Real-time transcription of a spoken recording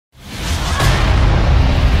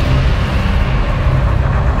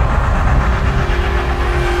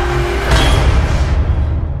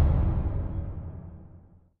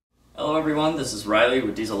this is Riley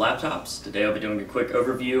with Diesel Laptops. Today I'll be doing a quick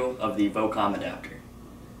overview of the VOCOM adapter.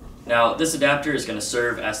 Now, this adapter is going to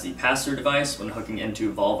serve as the pass-through device when hooking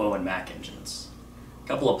into Volvo and Mac engines. A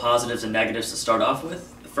couple of positives and negatives to start off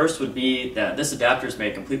with. The first would be that this adapter is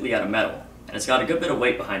made completely out of metal, and it's got a good bit of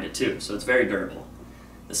weight behind it too, so it's very durable.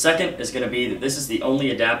 The second is going to be that this is the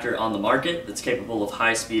only adapter on the market that's capable of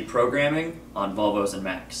high-speed programming on Volvos and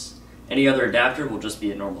Macs. Any other adapter will just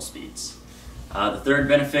be at normal speeds. The third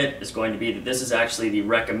benefit is going to be that this is actually the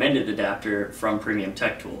recommended adapter from Premium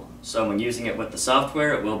Tech Tool, so when using it with the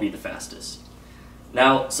software, it will be the fastest.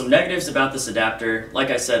 Now, some negatives about this adapter. Like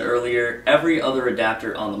I said earlier, every other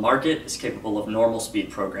adapter on the market is capable of normal speed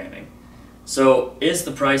programming. So, is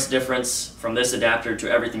the price difference from this adapter to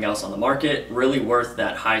everything else on the market really worth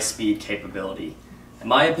that high speed capability? In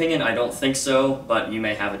my opinion, I don't think so, but you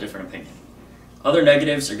may have a different opinion. Other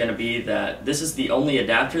negatives are going to be that this is the only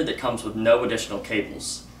adapter that comes with no additional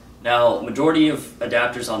cables. Now, majority of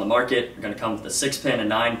adapters on the market are going to come with a 6-pin, a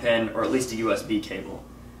 9-pin, or at least a USB cable.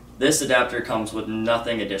 This adapter comes with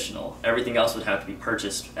nothing additional. Everything else would have to be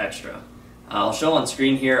purchased extra. I'll show on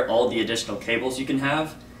screen here all the additional cables you can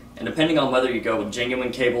have, and depending on whether you go with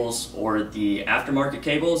genuine cables or the aftermarket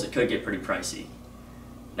cables, it could get pretty pricey.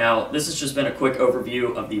 Now, this has just been a quick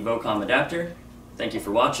overview of the VOCOM adapter. Thank you for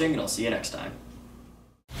watching, and I'll see you next time.